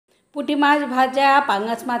পুঁটি মাছ ভাজা,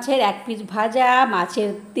 পাঙাশ মাছের 1 পিস ভাজা, মাছের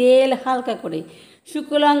তেল হালকা করে,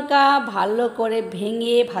 শুকনো লঙ্কা ভালো করে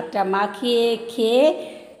ভেঙে ভাতটা মাখিয়ে খেয়ে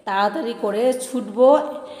তাড়াতাড়ি করে ছুটবো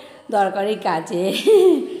দরকারি কাজে।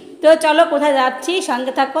 তো চলো কোথায় যাচ্ছি,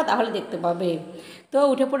 সঙ্গে থাকো তাহলে দেখতে পাবে। তো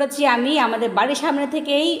উঠে পড়েছি আমি আমাদের বাড়ির সামনে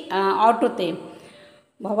থেকেই অটোতে।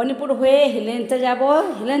 ভবানীপুর হয়ে হেলেঞ্চা যাব,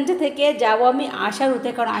 হেলেঞ্চা থেকে যাব আমি আশারুতে,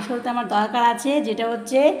 কারণ আশারুতে আমার দরকার আছে, যেটা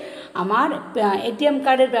হচ্ছে আমার এটিএম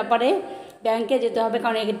কার্ডের ব্যাপারে ব্যাংকে যেতে হবে,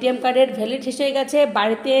 কারণ এটিএম কার্ডের ভ্যালিড শেষ হয়ে গেছে।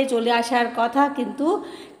 বাড়িতে চলে আসার কথা, কিন্তু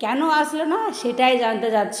কেন আসলো না সেটাই জানতে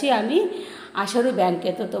যাচ্ছি আমি আশারু ব্যাংকে।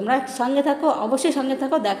 তো তোমরা সঙ্গে থাকো, অবশ্যই সঙ্গে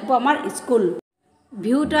থাকো, দেখবো আমার স্কুল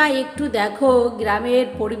ভিউটা একটু দেখো, গ্রামের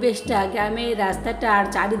পরিবেশটা, গ্রামের রাস্তাটা আর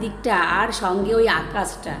চারিদিকটা, আর সঙ্গে ওই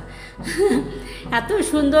আকাশটা এত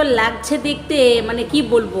সুন্দর লাগছে দেখতে, মানে কি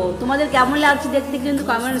বলবো, তোমাদের কেমন লাগছে দেখতে কিন্তু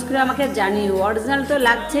কমেন্টস করে আমাকে জানিও। অরিজিনাল তো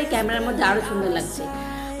লাগছে, ক্যামেরার মধ্যে আরও সুন্দর লাগছে।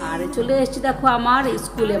 আর চলে এসেছি দেখো আমার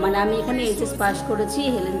স্কুলে, মানে আমি এখানে এইচএস পাস করেছি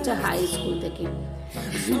হেলেঞ্চা হাই স্কুল থেকে।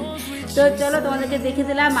 তো চলো তোমাদেরকে দেখে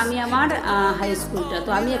দিলাম আমি আমার হাই স্কুলটা। তো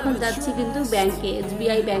আমি এখন যাচ্ছি কিন্তু ব্যাংকে,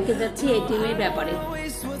 এসবিআই ব্যাংকে যাচ্ছি এটিএমের ব্যাপারে,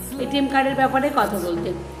 এটিএম কার্ডের ব্যাপারে কথা বলতে।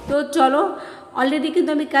 তো চলো, অলরেডি কিন্তু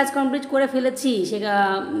আমি কাজ কমপ্লিট করে ফেলেছি সেটা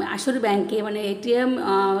আশারু ব্যাংকে, মানে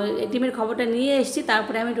এটিএমের খবরটা নিয়ে এসেছি।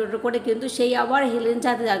 তারপরে আমি টোটো করে কিন্তু সেই আবার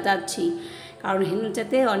হেলেঞ্চাতে যাচ্ছি, কারণ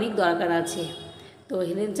হেলেঞ্চাতে অনেক দরকার আছে। তো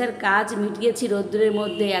হেলেঞ্চার কাজ মিটিয়েছি রোদ্দুরের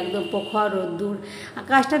মধ্যে, একদম প্রখর রোদ্দুর।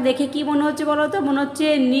 আকাশটা দেখে কি মনে হচ্ছে বলো তো, মনে হচ্ছে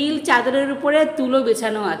নীল চাদরের উপরে তুলো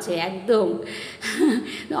বেছানো আছে, একদম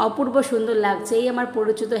অপূর্ব সুন্দর লাগছে। এই আমার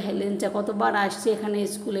পরিচিত হেলেঞ্চা, কতবার আসছে এখানে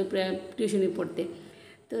স্কুলে টিউশনি পড়তে।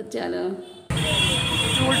 তো চলো,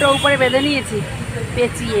 চুলটা উপরে বেঁধে নিয়েছি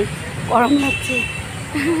পেঁচিয়ে, গরম লাগছে,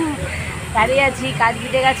 দাঁড়িয়ে আছি, কাজ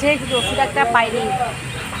মিটে গেছে, কিন্তু ওষুধ একটা পাইনি।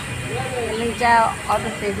 হেলেঞ্চা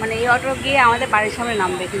অটোতে, মানে এই অটো গিয়ে আমাদের বাড়ির সামনে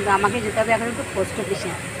নামবে, কিন্তু আমাকে যেতে হবে এখন একটু পোস্ট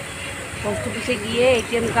অফিসে। পোস্ট অফিসে গিয়ে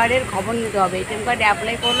এটিএম কার্ডের খবর নিতে হবে। এটিএম কার্ড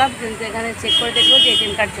অ্যাপ্লাই করলাম, কিন্তু এখানে চেক করে দেখলো যে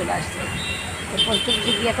এটিএম কার্ড চলে আসছে। তো পোস্ট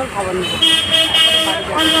অফিসে গিয়ে এখন খবর নিতে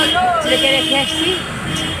ছেলেকে রেখে আসছি,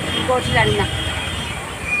 কী করছি জানি না।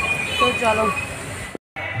 তো চলো,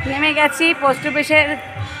 নেমে গেছি পোস্ট অফিসের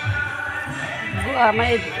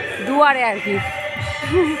মানে দুয়ারে আর কি।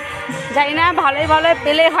 জানি না ভালোই ভালোই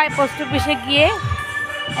পেলে হয় পোস্ট অফিসে গিয়ে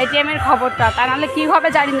এটিএমের খবরটা, তা নাহলে কী হবে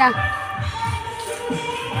জানি না।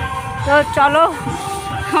 তো চলো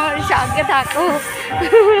আমার সঙ্গে থাকো।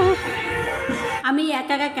 আমি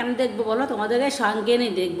একা একা কেন দেখবো বলো, তোমাদেরকে সঙ্গে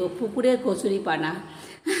নিয়ে দেখবো, পুকুরের কচুরি পানা।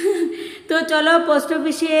 তো চলো পোস্ট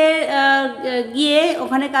অফিসে গিয়ে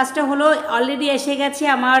ওখানে কাজটা হলো, অলরেডি এসে গেছে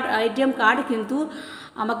আমার এটিএম কার্ড, কিন্তু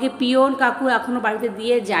আমাকে পিয়ন কাকু এখনও বাড়িতে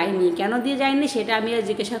দিয়ে যায়নি। কেন দিয়ে যায়নি সেটা আমি আর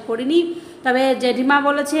জিজ্ঞাসা করিনি, তবে জেঠিমা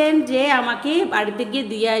বলেছেন যে আমাকে বাড়িতে গিয়ে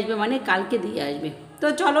দিয়ে আসবে, মানে কালকে দিয়ে আসবে। তো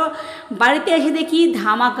চলো বাড়িতে এসে দেখি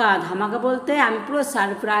ধামাকা, ধামাকা বলতে আমি পুরো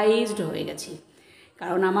সারপ্রাইজড হয়ে গেছি,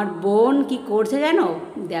 কারণ আমার বোন কি করছে জানো,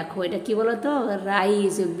 দেখো এটা কি বলো তো,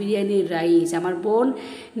 রাইস, বিরিয়ানির রাইস আমার বোন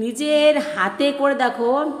নিজের হাতে করে,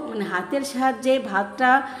 দেখো মানে হাতের সাহায্যে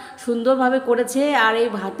ভাতটা সুন্দরভাবে করেছে, আর এই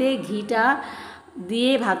ভাতে ঘিটা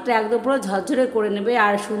দিয়ে ভাতটা একদম পুরো ঝরঝরে করে নেবে,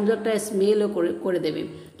 আর সুন্দর একটা স্মেলও করে দেবে।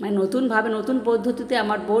 মানে নতুনভাবে, নতুন পদ্ধতিতে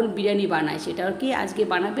আমার বোন বিরিয়ানি বানায়, সেটা আর কি আজকে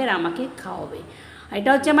বানাবে আর আমাকে খাওয়াবে। এটা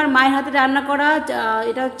হচ্ছে আমার মায়ের হাতে রান্না করা,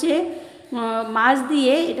 এটা হচ্ছে মাছ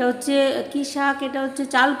দিয়ে, এটা হচ্ছে কী শাক, এটা হচ্ছে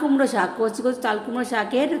চাল কুমড়ো শাক, কচি কচি চাল কুমড়ো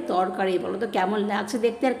শাকের তরকারি। বলো তো কেমন লাগছে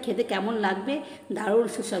দেখতে, আর খেতে কেমন লাগবে, দারুণ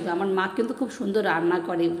সুস্বাদু। আমার মা কিন্তু খুব সুন্দর রান্না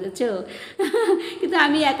করে, বুঝেছো। কিন্তু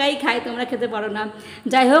আমি একাই খাই, তোমরা খেতে পারো না।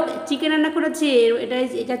 যাই হোক, চিকেন রান্না করেছি,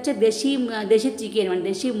 এটা হচ্ছে দেশি চিকেন, মানে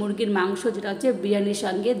দেশি মুরগির মাংস, যেটা হচ্ছে বিরিয়ানির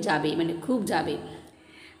সঙ্গে যাবে, মানে খুব যাবে।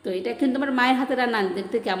 তো এটা কিন্তু আমার মায়ের হাতে রান্না,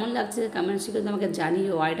 দেখতে কেমন লাগছে কমেন্টসে কিন্তু আমাকে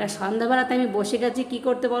জানিও। আর এটা সন্ধ্যাবেলাতে আমি বসে গেছি কী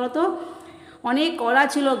করতে বলো তো, অনেক কলা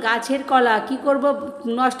ছিল, গাছের কলা, কি করব,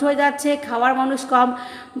 নষ্ট হয়ে যাচ্ছে, খাওয়ার মানুষ কম।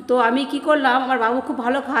 তো আমি কি করলাম, আমার বাবু খুব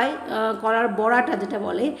ভালো খায় কলার বড়াটা যেটা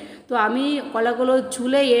বলে, তো আমি কলাগুলো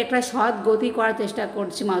ছুলে এর একটা সৎ গতি করার চেষ্টা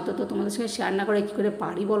করছি মাত্র। তো তোমাদের সঙ্গে শেয়ার না করে কী করে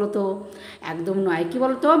পারি বলো তো, একদম নয়। কি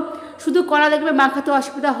বলো তো, শুধু কলা দেখবে মাখাতে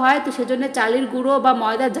অসুবিধা হয়, তো সেজন্য চালের গুঁড়ো বা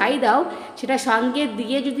ময়দা যাই দাও সেটা সঙ্গে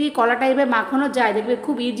দিয়ে যদি কলাটা এভাবে মাখানো যায়, দেখবে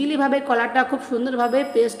খুব ইজিলিভাবে কলাটা খুব সুন্দরভাবে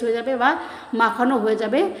পেস্ট হয়ে যাবে বা মাখানো হয়ে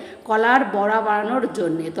যাবে কলার বড়া বানানোর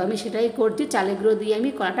জন্যে। তো আমি সেটাই করছি, চালের গুঁড়ো দিয়ে আমি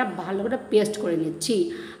কলাটা ভালো করে পেস্ট করে নিচ্ছি।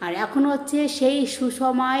 আর এখন হচ্ছে সেই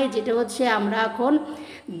সুসময়, যেটা হচ্ছে আমরা এখন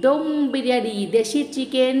দম বিরিয়ানি, দেশি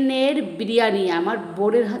চিকেনের বিরিয়ানি, আমার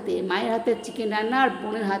বোনের হাতে, মায়ের হাতে চিকেন রান্না আর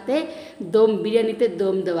বোনের হাতে দম বিরিয়ানিতে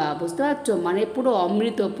দম দেওয়া, বুঝতে পারছো, মানে পুরো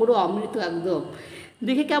অমৃত, পুরো অমৃত একদম।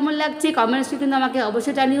 দেখে কেমন লাগছে কমেন্টসে কিন্তু আমাকে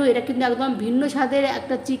অবশ্যই জানিও। এটা কিন্তু একদম ভিন্ন স্বাদের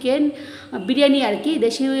একটা চিকেন বিরিয়ানি আর কি,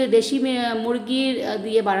 দেশি মুরগির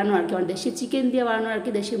দিয়ে বানানো আর কি, মানে দেশি চিকেন দিয়ে বানানো আর কি,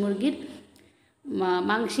 দেশি মুরগির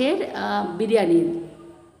মাংসের বিরিয়ানি।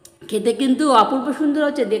 খেতে কিন্তু অপূর্ব সুন্দর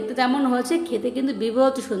হচ্ছে, দেখতে তেমন হচ্ছে, খেতে কিন্তু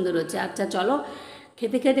বিভৎস সুন্দর হচ্ছে। আচ্ছা চলো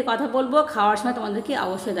খেতে খেতে কথা বলবো, খাওয়ার সময় তোমাদেরকে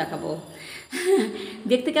অবশ্যই দেখাবো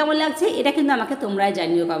দেখতে কেমন লাগছে এটা কিন্তু আমাকে তোমরাই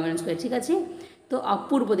জানিও কমেন্টস করে, ঠিক আছে? তো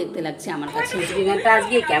অপূর্ব দেখতে লাগছে আমার কাছে। ডিনারটা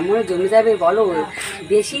আজকে কেমন জমে যাবে বলো,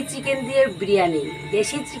 দেশি চিকেন দিয়ে বিরিয়ানি,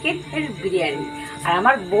 দেশি চিকেনের বিরিয়ানি আর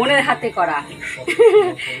আমার বোনের হাতে করা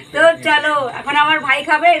তো চলো এখন আমার ভাই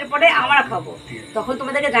খাবে, এরপরে আমরা খাবো, তখন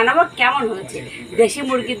তোমাদেরকে জানাবো কেমন হয়েছে দেশি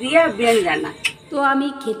মুরগি দিয়ে বিরিয়ানি রান্না। তো আমি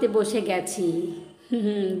খেতে বসে গেছি,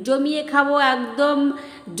 জমিয়ে খাবো, একদম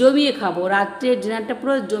জমিয়ে খাবো। রাত্রে ডিনারটা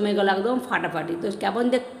পুরো জমে গেল একদম ফাটাফাটি। তো কেমন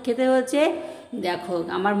খেতে হয়েছে দেখো,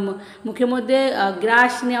 আমার মুখের মধ্যে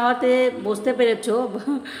গ্রাস নেওয়াতে বুঝতে পেরেছো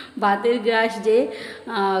ভাতের গ্রাস যে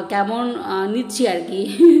কেমন নিচ্ছি আর কি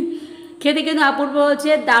খেতে কিন্তু অপূর্ব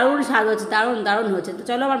হচ্ছে, দারুণ স্বাদ হচ্ছে, দারুণ হচ্ছে। তো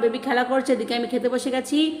চলো আমার বেবি খেলা করছে, এদিকে আমি খেতে বসে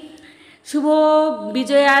গেছি। শুভ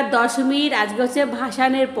বিজয়া দশমীর আজকে হচ্ছে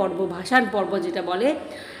ভাসান পর্ব যেটা বলে,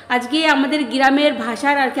 আজকে আমাদের গ্রামের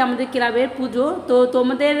ভাষার আর কি, আমাদের ক্লাবের পুজো। তো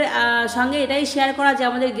তোমাদের সঙ্গে এটাই শেয়ার করা যে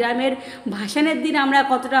আমাদের গ্রামের ভাসানের দিন আমরা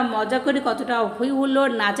কতটা মজা করি, কতটা হই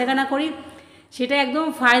হুল্লোড় নাচাগানা করি, সেটা একদম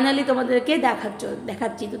ফাইনালি তোমাদেরকে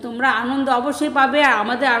দেখাচ্ছি। তো তোমরা আনন্দ অবশ্যই পাবে, আর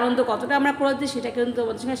আমাদের আনন্দ কতটা আমরা করেছি সেটা কিন্তু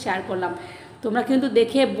তোমাদের সঙ্গে শেয়ার করলাম। তোমরা কিন্তু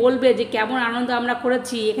দেখে বলবে যে কেমন আনন্দ আমরা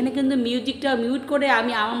করেছি। এখানে কিন্তু মিউজিকটা মিউট করে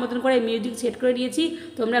আমি আমার মতন করে মিউজিক সেট করে দিয়েছি,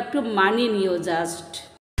 তোমরা একটু মানিয়ে নিও just.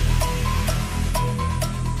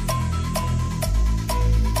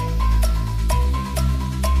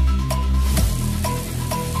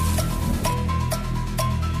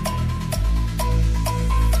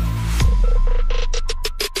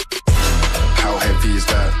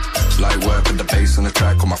 Light work with the bass on the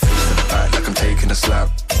track, on my face to the back like I'm taking a slap.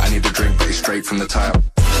 I need a drink but it's straight from the tap,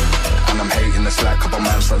 and I'm hating the slack. Couple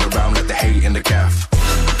man stand around like they hate in the gaff.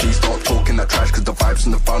 Please stop talking that trash, cause the vibes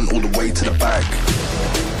in the front all the way to the back.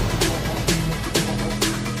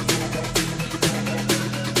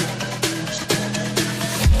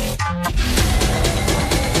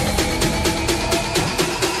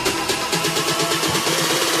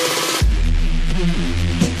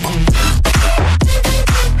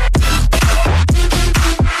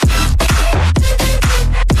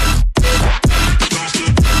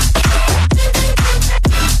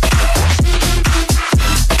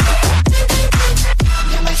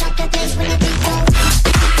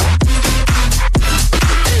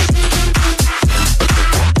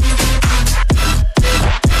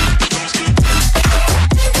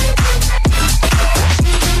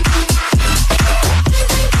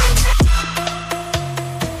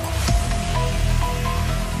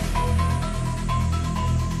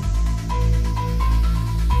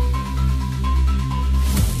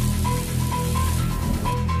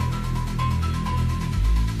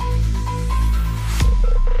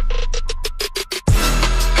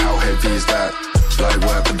 Light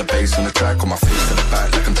work with the bass on the track, on my face to the back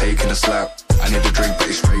like I'm taking a slap. I need a drink but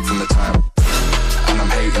it's straight from the tap, and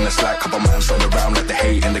I'm hating the slack. Couple man stand around like they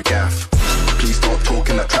hate in the gaff. Please stop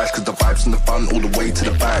talking that trash, cause the vibes in the front all the way to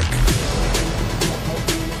the back.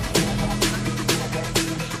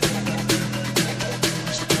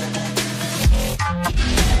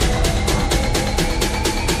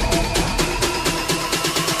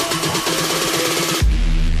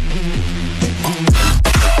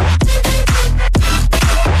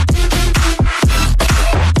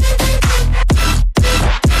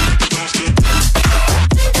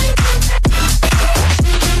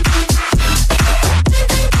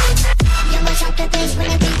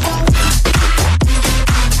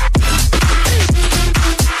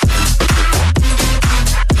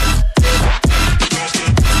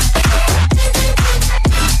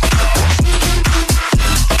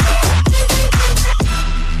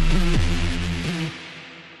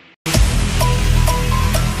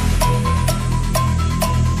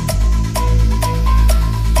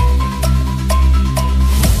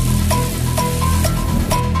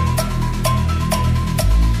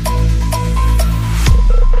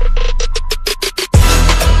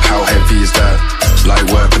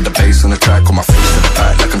 On the track, on my face to the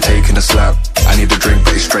back like I'm taking a slap. I need a drink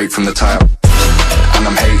but it's straight from the tap, and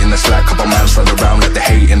I'm hating the slack. Couple man stand around like they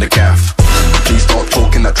hate in the gaff. Please stop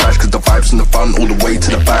talking that trash, cause the vibes in the front all the way to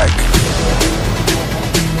the back.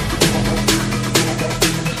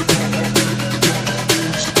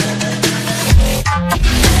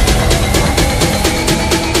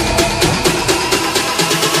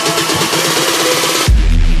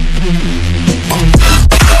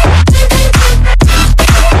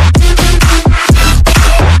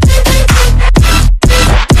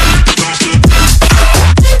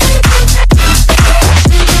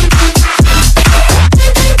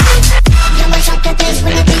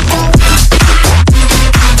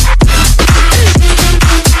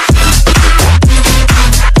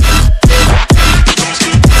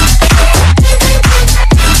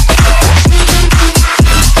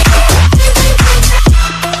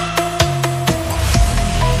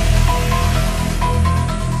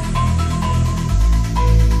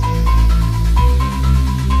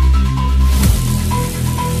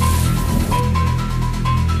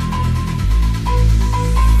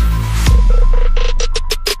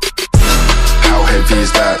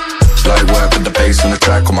 bass on the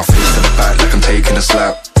track, on my face to the back like I'm taking a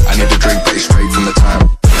slap. I need a drink, but it's straight from the tap.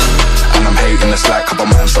 And I'm hating the slack, couple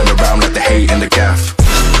man stand around like they hate in the gaff.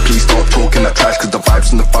 Please stop talking that trash, cause the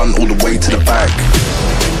vibes and the fun all the way to the back.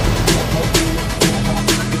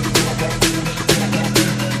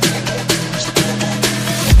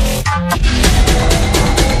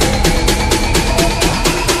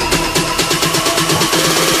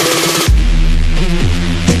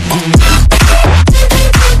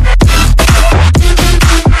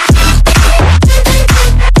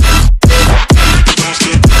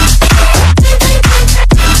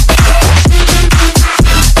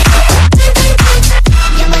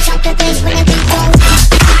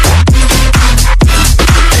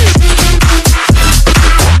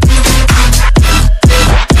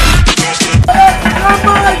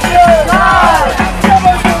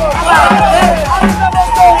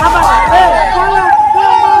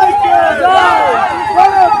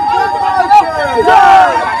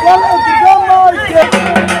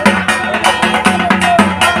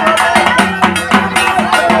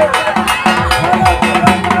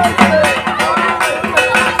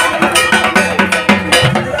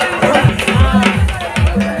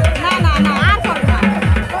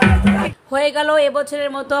 হয়ে গেল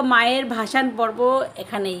এবছরের মতো মায়ের ভাসান পর্ব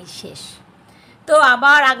এখানেই শেষ। তো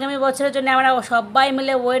আবার আগামী বছরের জন্য আমরা সবাই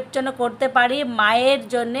মিলে ওয়েট যেন করতে পারি মায়ের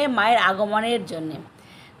জন্যে, মায়ের আগমনের জন্যে।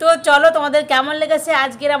 তো চলো, তোমাদের কেমন লেগেছে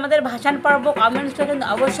আজকের আমাদের ভাসান পর্ব কমেন্টসটা কিন্তু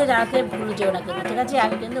অবশ্যই জানাতে ভুলে যেও না কিন্তু, ঠিক আছে?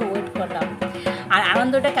 আমি কিন্তু ওয়েট করলাম, আর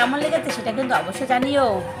আনন্দটা কেমন লেগেছে সেটা কিন্তু অবশ্যই জানিও।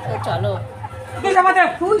 তো চলো,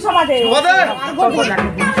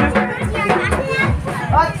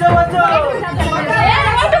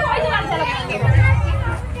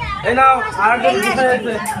 এই নাও আরেকটা কোথায়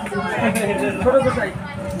আছে ছোট কোথায়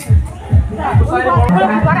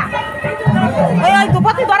ওই ওই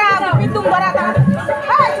দুপতি ধরা বিদ্যুৎ ধরা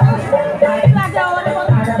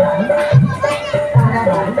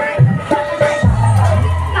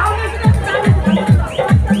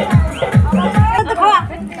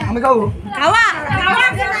আমি খাবো খাওয়া খাওয়া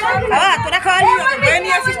খাওয়া তোরা খাওয়ালি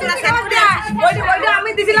নিয়ে আসিস তোরা ঠাকুরে ওইটা আমি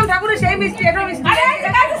দিছিলাম ঠাকুরে সেই মিষ্টি এটা মিষ্টি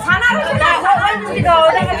ছানা রসিটা ওই মিষ্টি দাও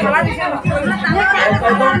ওটা ছানা দিছি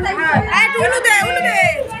এই উলু দে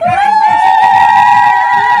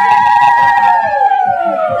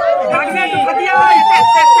লাগবে একটু খাতিয়া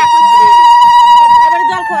এবারে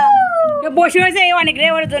জল খাওয়া বসে হয়েছে এই অনেক রে,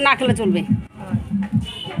 ওর না খেলে চলবে।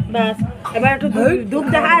 বাস এবার একটু দুধ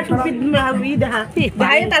দেখা একটু ই দেখা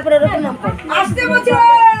ভাই তারপরে ওরকম নাম আসতে বছর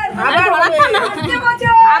আবার হবে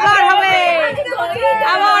আবার হবে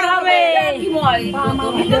আবার হবে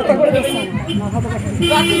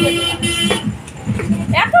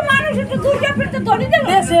এত মানুষ একটু দুর্গা ফিরতে ধরে দেবে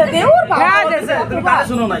দেশে দেউর বাবা দেশে তুমি কাজ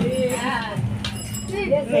শুনো নাই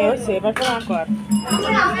সেবার তো কর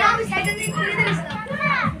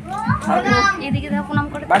এদিকে দাও প্রণাম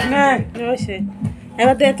করে। বাসনে ওইসে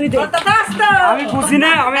এবার দে তুই দে আমি খুশি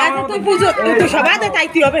না আমি তুই বুঝো তুই সবাই দে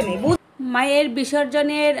তাইতে হবে না মায়ের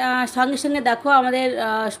বিসর্জনের সঙ্গে সঙ্গে দেখো আমাদের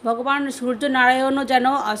ভগবান সূর্য নারায়ণও যেন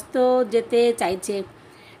অস্ত যেতে চাইছে।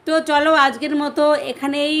 তো চলো আজকের মতো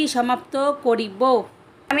এখানেই সমাপ্ত করিব।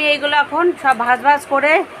 আমি এইগুলো এখন সব ভাজ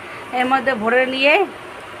করে এর মধ্যে ভরে নিয়ে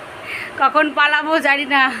কখন পালাবো জানি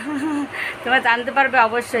না, তোমরা জানতে পারবে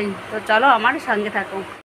অবশ্যই। তো চলো আমার সঙ্গে থাকো।